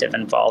so active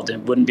and involved,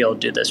 and wouldn't be able to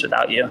do this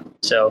without you.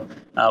 So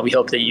we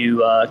hope that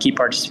you keep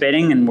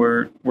participating, and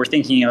we're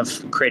thinking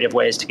of creative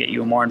ways to get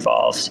you more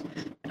involved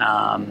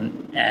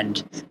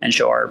and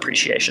show our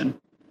appreciation.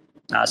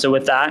 So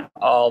with that,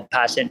 I'll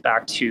pass it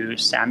back to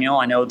Samuel.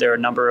 I know there are a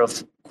number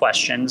of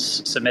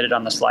questions submitted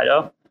on the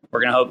Slido.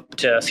 We're going to hope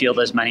to field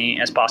as many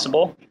as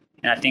possible,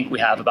 and I think we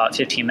have about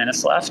 15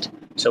 minutes left.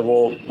 So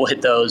we'll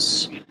hit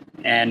those.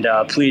 And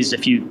please,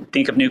 if you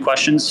think of new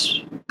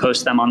questions,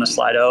 post them on the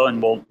Slido,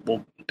 and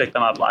we'll pick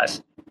them up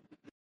live.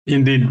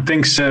 Indeed.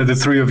 Thanks, the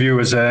three of you. It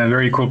was a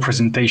very cool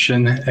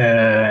presentation,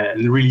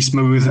 really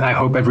smooth. I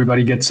hope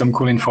everybody gets some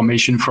cool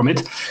information from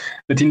it.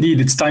 But indeed,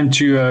 it's time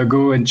to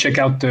go and check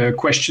out the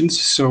questions.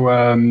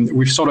 So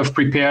we've sort of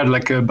prepared,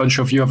 like a bunch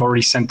of you have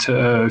already sent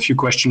a few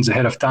questions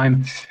ahead of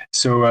time.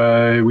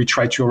 So we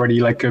try to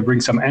already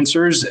bring some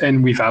answers,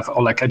 and we have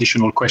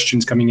additional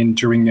questions coming in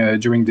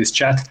during this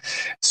chat.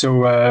 So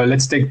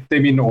let's take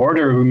them in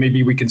order.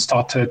 Maybe we can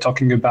start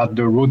talking about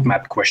the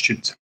roadmap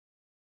questions.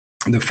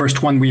 The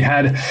first one we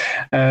had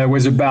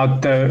was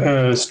about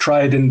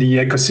Stride and the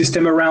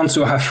ecosystem around.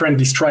 So how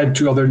friendly Stride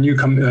to other new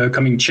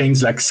coming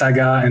chains like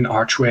Saga and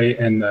Archway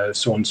and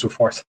so on and so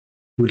forth.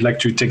 would like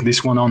to take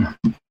this one on?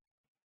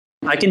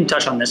 I can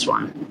touch on this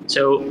one.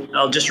 So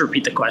I'll just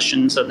repeat the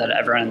question so that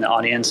everyone in the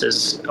audience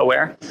is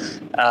aware.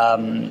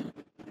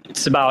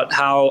 It's about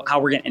how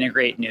we're going to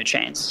integrate new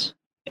chains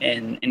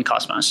in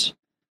Cosmos.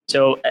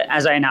 So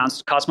as I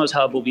announced, Cosmos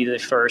Hub will be the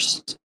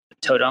first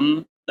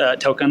token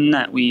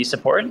that we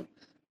support.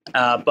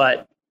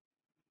 But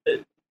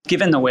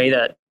given the way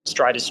that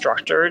Stride is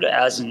structured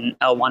as an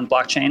L1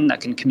 blockchain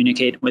that can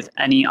communicate with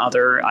any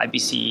other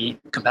IBC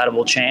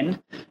compatible chain,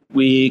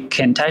 we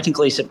can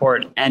technically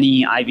support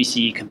any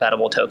IBC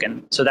compatible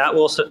token. So that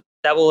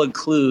will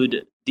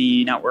include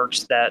the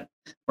networks that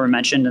were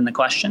mentioned in the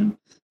question,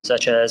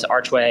 such as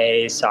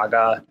Archway,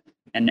 Saga,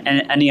 and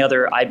any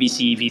other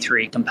IBC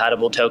v3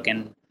 compatible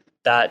token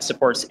that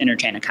supports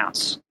interchain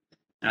accounts.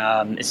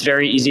 It's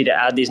very easy to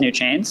add these new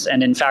chains,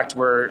 and in fact,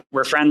 we're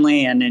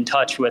friendly and in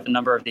touch with a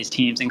number of these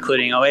teams,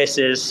 including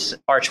Oasis,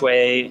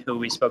 Archway, who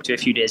we spoke to a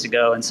few days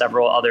ago, and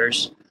several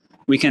others.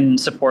 We can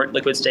support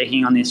liquid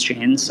staking on these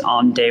chains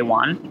on day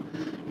one,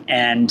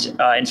 and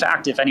in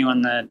fact, if anyone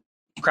in the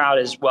crowd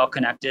is well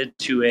connected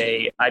to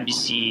a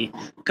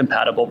IBC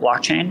compatible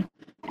blockchain,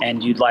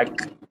 and you'd like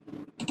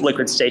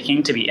liquid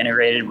staking to be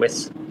integrated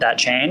with that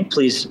chain,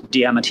 please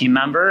DM a team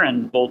member,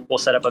 and we'll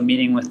set up a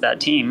meeting with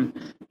that team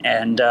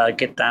and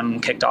get them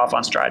kicked off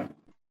on Stride.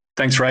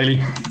 Thanks,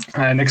 Riley.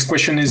 Next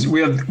question is: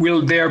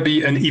 Will there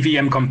be an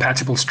EVM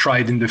compatible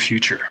Stride in the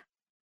future?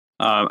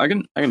 I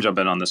can jump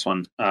in on this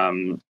one.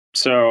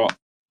 So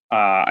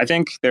I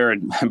think there are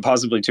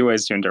possibly two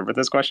ways to interpret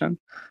this question.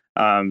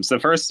 So the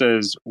first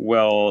is,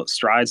 will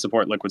Stride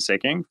support liquid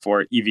staking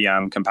for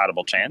EVM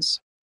compatible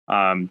chains?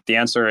 The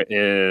answer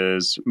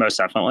is most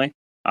definitely.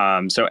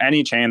 So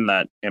any chain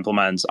that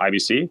implements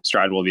IBC,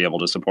 Stride will be able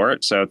to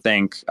support. So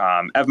think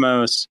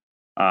Evmos.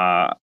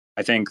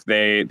 I think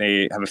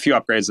they have a few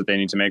upgrades that they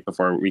need to make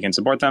before we can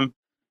support them.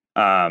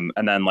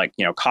 And then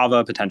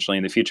Kava potentially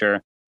in the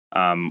future,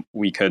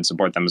 we could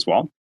support them as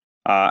well.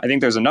 I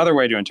think there's another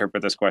way to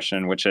interpret this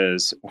question, which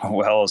is,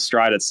 will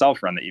Stride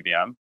itself run the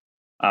EVM?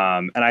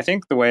 And I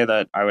think the way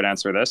that I would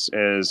answer this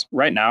is,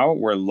 right now,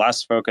 we're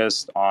less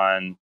focused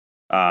on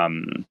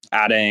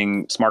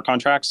adding smart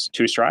contracts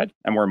to Stride,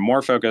 and we're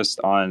more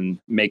focused on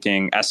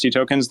making ST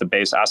tokens the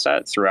base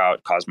asset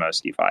throughout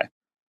Cosmos DeFi.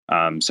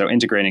 So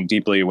integrating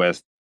deeply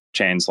with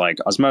chains like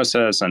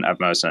Osmosis and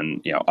Evmos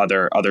and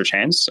other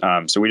chains.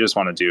 So we just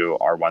want to do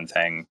our one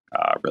thing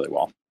really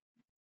well.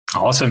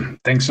 Awesome.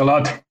 Thanks a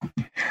lot.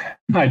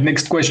 All right,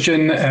 next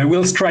question.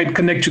 Will Stride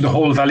connect to the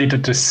whole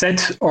validator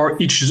set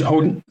or each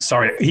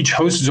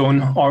host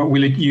zone, or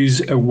will it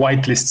use a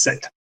whitelist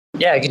set?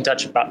 Yeah, I can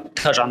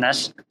touch on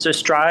this. So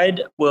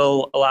Stride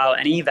will allow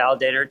any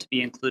validator to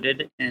be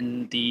included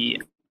in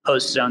the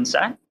host zone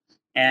set,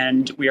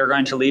 and we are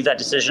going to leave that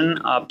decision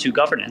up to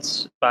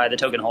governance by the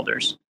token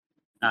holders.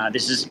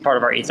 This is part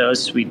of our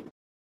ethos. We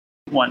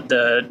want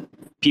the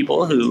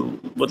people who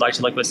would like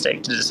to liquid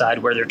stake to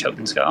decide where their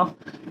tokens go.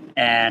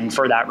 And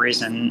for that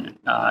reason,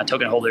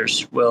 token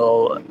holders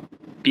will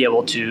be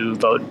able to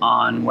vote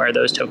on where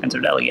those tokens are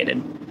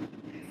delegated.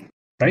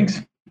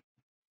 Thanks.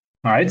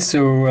 All right,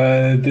 so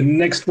the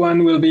next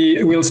one will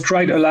be, will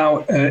Stride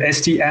allow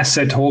ST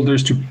asset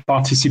holders to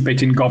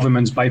participate in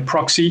governments by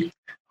proxy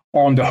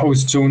on the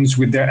host zones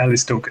with their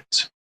Alice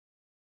tokens?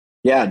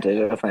 Yeah,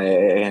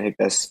 definitely. I think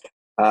this.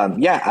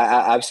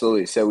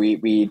 Absolutely. So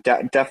we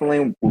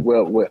definitely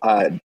will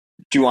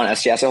do want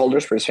ST asset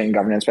holders participating in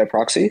governance by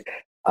proxy,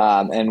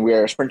 and we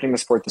are sprinting to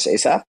support this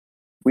ASAP.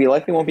 We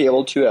likely won't be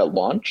able to at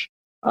launch,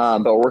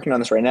 but we're working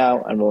on this right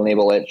now, and we'll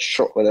enable it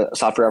with a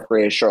software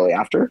upgrade shortly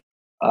after.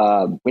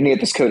 We need to get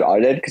this code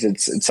audited because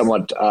it's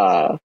somewhat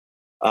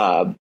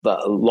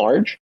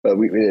large, but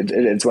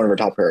it's one of our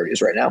top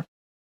priorities right now.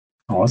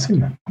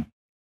 Awesome.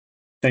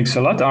 Thanks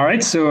a lot. All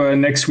right. So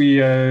next we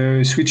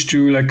switch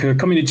to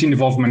community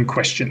involvement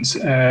questions.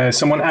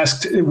 Someone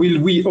asked,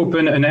 will we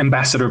open an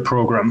ambassador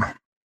program?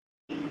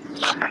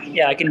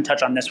 Yeah, I can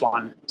touch on this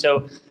one.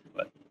 So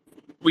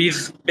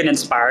we've been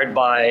inspired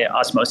by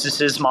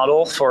Osmosis's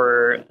model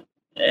for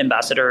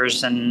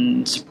ambassadors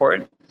and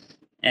support.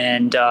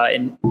 And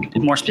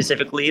more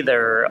specifically,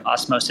 their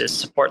Osmosis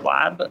Support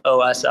Lab,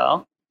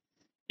 OSL.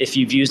 If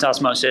you've used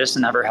Osmosis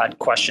and ever had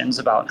questions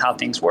about how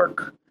things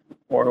work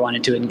or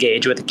wanted to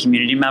engage with a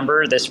community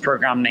member, this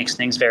program makes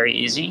things very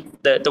easy.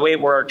 The way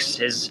it works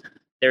is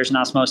there's an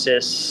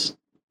Osmosis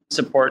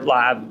Support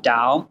Lab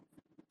DAO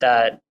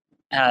that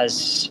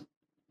has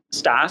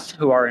staff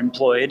who are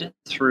employed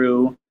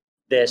through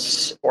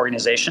this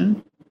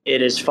organization.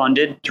 It is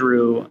funded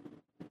through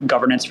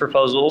governance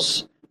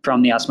proposals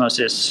from the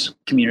Osmosis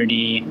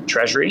community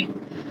treasury.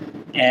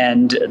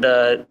 And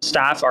the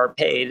staff are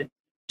paid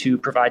to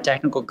provide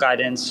technical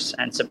guidance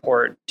and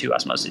support to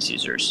Osmosis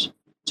users.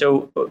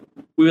 So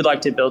we would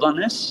like to build on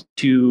this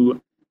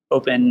to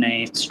open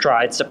a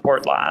Stride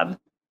support lab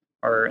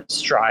or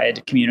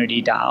Stride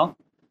community DAO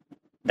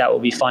that will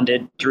be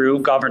funded through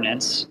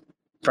governance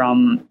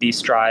from the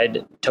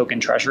Stride token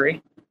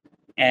treasury.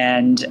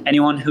 And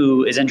anyone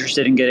who is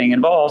interested in getting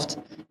involved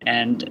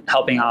and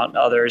helping out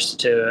others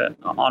to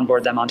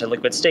onboard them onto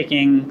liquid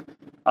staking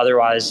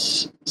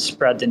otherwise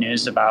spread the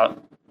news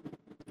about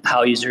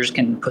how users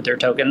can put their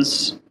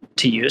tokens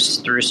to use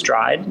through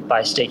Stride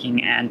by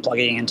staking and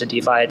plugging into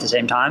DeFi at the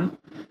same time.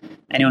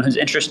 Anyone who's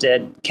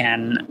interested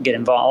can get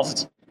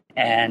involved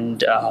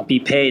and be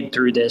paid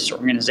through this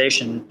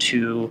organization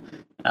to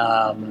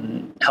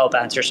help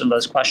answer some of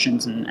those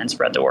questions and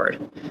spread the word.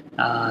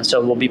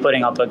 So we'll be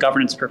putting up a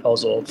governance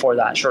proposal for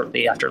that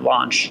shortly after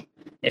launch.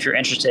 If you're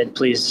interested,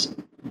 please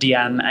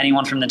DM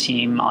anyone from the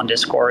team on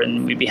Discord,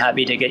 and we'd be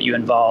happy to get you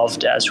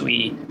involved as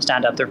we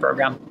stand up their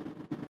program.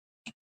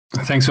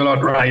 Thanks a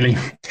lot, Riley.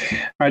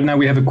 Right now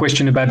we have a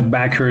question about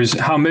backers.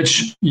 How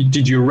much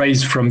did you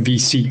raise from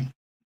VC?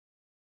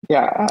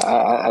 Yeah,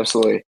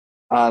 absolutely.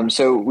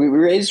 So we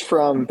raised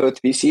from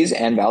both VCs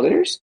and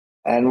validators,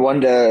 and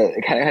wanted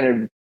to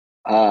kind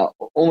of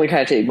only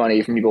take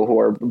money from people who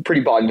are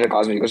pretty bought into the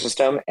Cosmos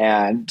ecosystem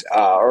and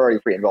are already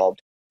pretty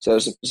involved. So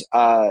some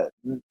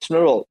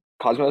notable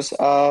Cosmos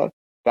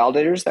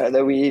validators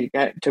that we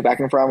took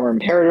backing from were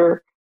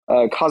Imperator,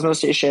 Cosmos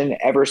Station,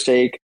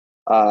 Everstake,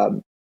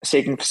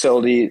 Staking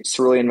Facility,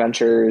 Cerulean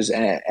Ventures,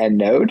 and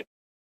Node.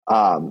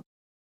 And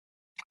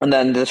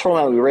then the total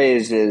amount we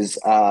raised is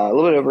a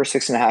little bit over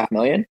 $6.5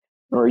 million. And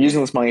we're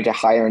using this money to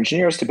hire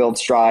engineers to build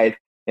Stride,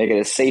 make it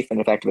as safe and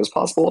effective as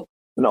possible,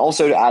 and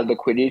also to add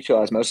liquidity to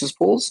Osmosis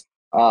pools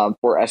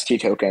for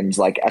ST tokens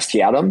like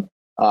ST Atom.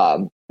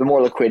 The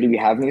more liquidity we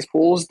have in these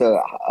pools,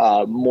 the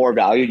more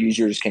value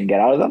users can get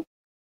out of them.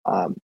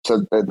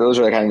 So those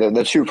are kind of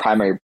the two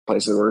primary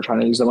places we're trying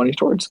to use the money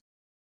towards.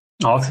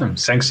 Awesome.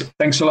 Thanks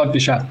a lot,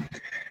 Bishat.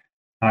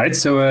 All right.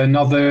 So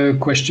another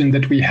question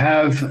that we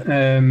have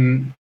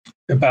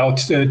about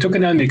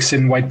tokenomics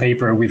and white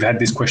paper. We've had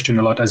this question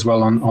a lot as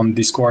well on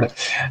Discord.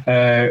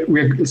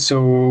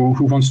 So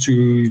who wants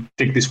to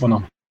take this one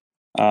on?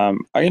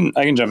 I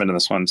can jump into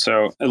this one.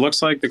 So it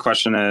looks like the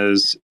question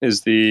is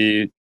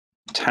the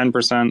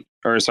 10%,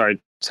 or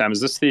sorry, Sam,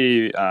 is this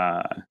the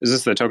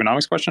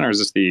tokenomics question, or is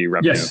this the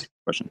revenue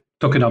question?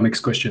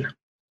 Tokenomics question.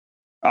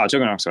 Oh,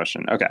 tokenomics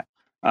question. Okay.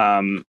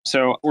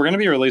 So we're going to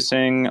be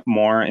releasing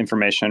more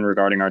information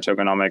regarding our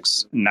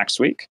tokenomics next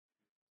week.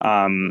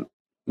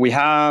 We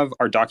have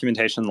our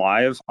documentation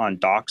live on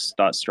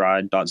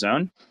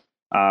docs.stride.zone.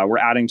 We're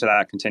adding to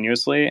that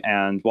continuously,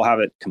 and we'll have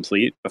it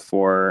complete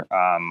before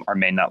our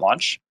mainnet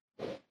launch.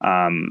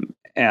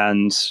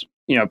 And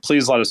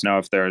please let us know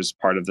if there's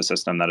part of the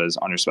system that is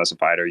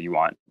underspecified or you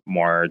want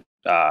more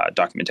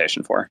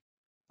documentation for.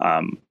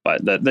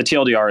 But the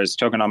TLDR is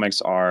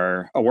tokenomics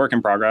are a work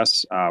in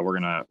progress. We're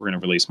gonna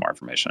release more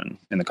information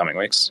in the coming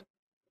weeks.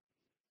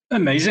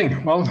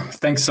 Amazing. Well,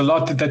 thanks a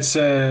lot. That's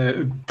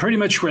pretty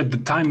much we're at the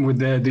time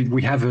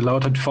we have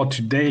allotted for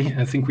today.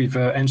 I think we've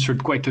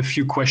answered quite a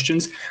few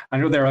questions. I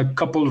know there are a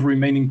couple of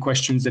remaining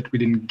questions that we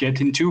didn't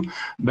get into,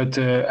 but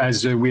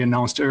as we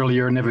announced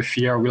earlier, never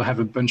fear, we'll have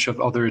a bunch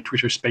of other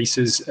Twitter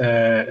spaces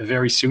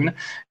very soon.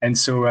 And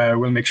so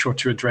we'll make sure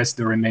to address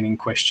the remaining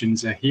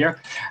questions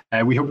here.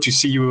 We hope to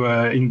see you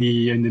in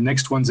the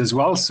next ones as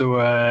well. So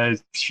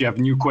if you have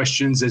new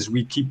questions as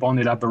we keep on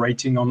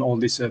elaborating on all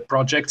these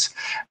projects,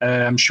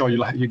 I'm sure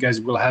you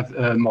guys will have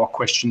more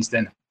questions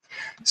then.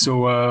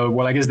 So,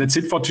 well, I guess that's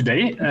it for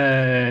today.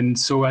 And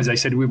so, as I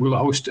said, we will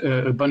host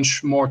a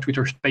bunch more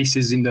Twitter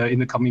Spaces in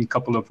the coming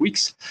couple of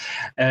weeks,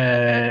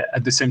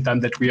 at the same time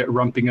that we are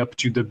ramping up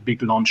to the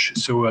big launch.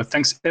 So,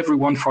 thanks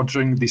everyone for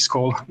joining this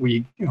call.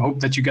 We hope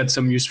that you got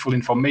some useful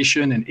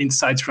information and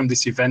insights from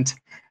this event,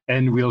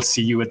 and we'll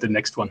see you at the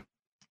next one.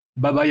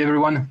 Bye-bye,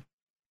 everyone.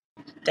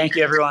 Thank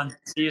you, everyone.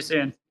 See you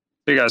soon.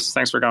 See you guys.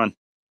 Thanks for coming.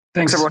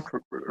 Thanks everyone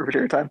for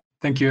your time.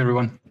 Thank you,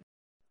 everyone.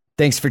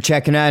 Thanks for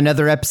checking out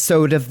another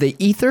episode of The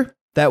Ether.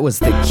 That was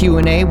the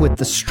Q&A with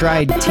the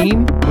Stride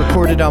team,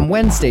 recorded on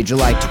Wednesday,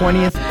 July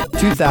 20th,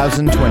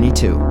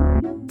 2022.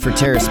 For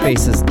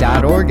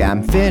TerraSpaces.org,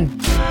 I'm Finn.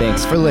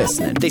 Thanks for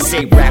listening. They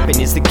say rapping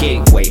is the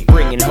gateway,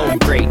 bringing home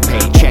great pay.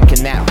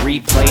 Checking that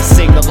replay,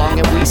 sing along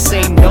and we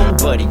say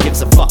nobody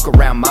gives a fuck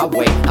around my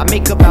way. I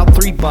make about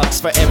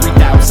 $3 for every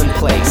 1,000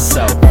 plays,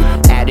 so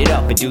add it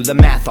up and do the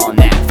math on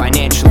that.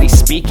 Financially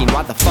speaking,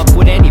 why the fuck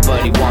would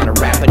anybody wanna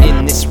rap? But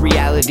in this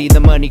reality, the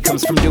money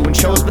comes from doing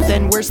shows. But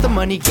then where's the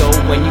money go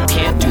when you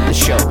can't do the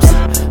shows?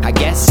 I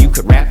guess you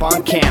could rap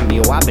on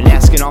Cameo. I've been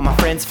asking all my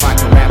friends if I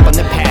can rap on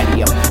the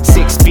patio.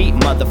 6 feet,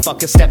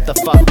 motherfucker, step the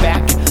fuck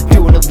back.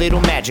 Doing a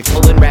little magic,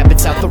 pulling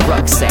rabbits out the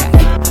rucksack.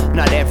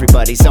 Not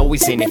everybody's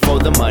always in it for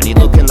the money.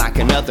 Looking like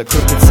another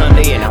crooked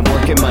Sunday and I'm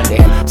working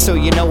Monday. So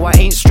you know I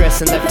ain't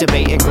stressing, left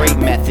debating great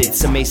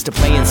methods. Amazed to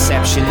play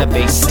Inception, the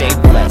base stay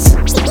blessed.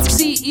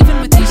 See, even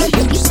with these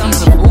huge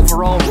sums of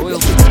overall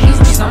royalties,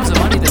 huge sums of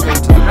money that go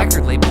to the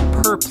record label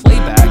per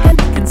playback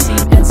can seem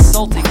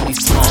insultingly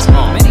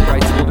small. Many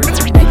rights holders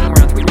are making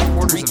around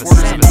 3/4 of a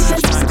cent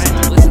each time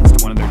someone listens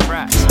to one of their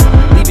tracks,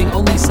 leaving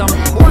only some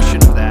portion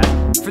of that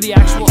for the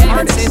actual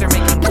artist.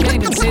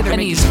 Can't even say they're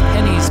making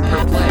pennies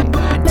per play.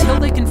 Until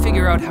they can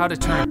figure out how to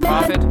turn a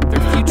profit,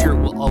 their future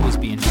will always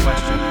be in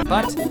question.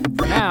 But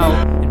for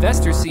now,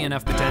 investors see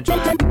enough potential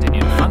to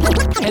continue to fund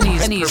them. Pennies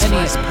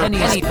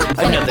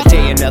Another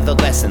day, another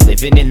lesson.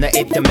 Living in the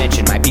 8th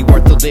dimension might be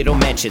worth a little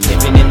mention.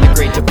 Living in the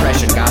Great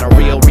Depression, got a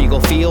real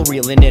regal feel.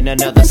 Reeling in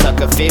another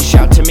sucker fish,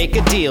 out to make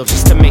a deal,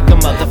 just to make a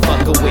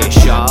motherfucker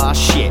wish. Aw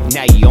shit,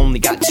 now you only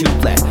got 2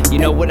 left. You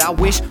know what I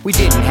wish? We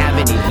didn't have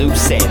any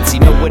loose ends. You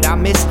know what I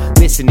miss?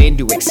 Listening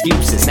to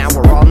excuses. Now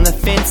we're on the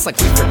fence like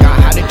we forgot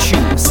how to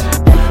choose.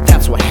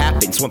 That's what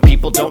happens when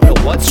people don't know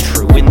what's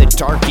true. In the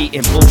dark,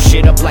 eating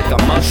bullshit up like a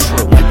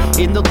mushroom.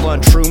 In the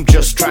lunchroom,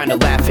 just trying to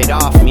laugh it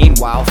off.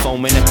 Meanwhile,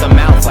 foaming at the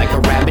mouth like a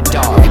rabid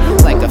dog.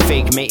 Like a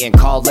fake mating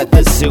call at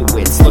the zoo.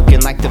 It's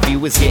looking like the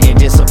view is getting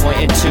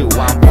disappointed too.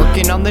 I'm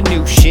working on the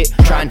new shit,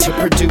 trying to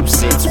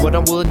produce it. It's what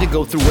I'm willing to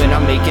go through when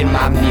I'm making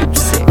my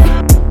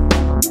music.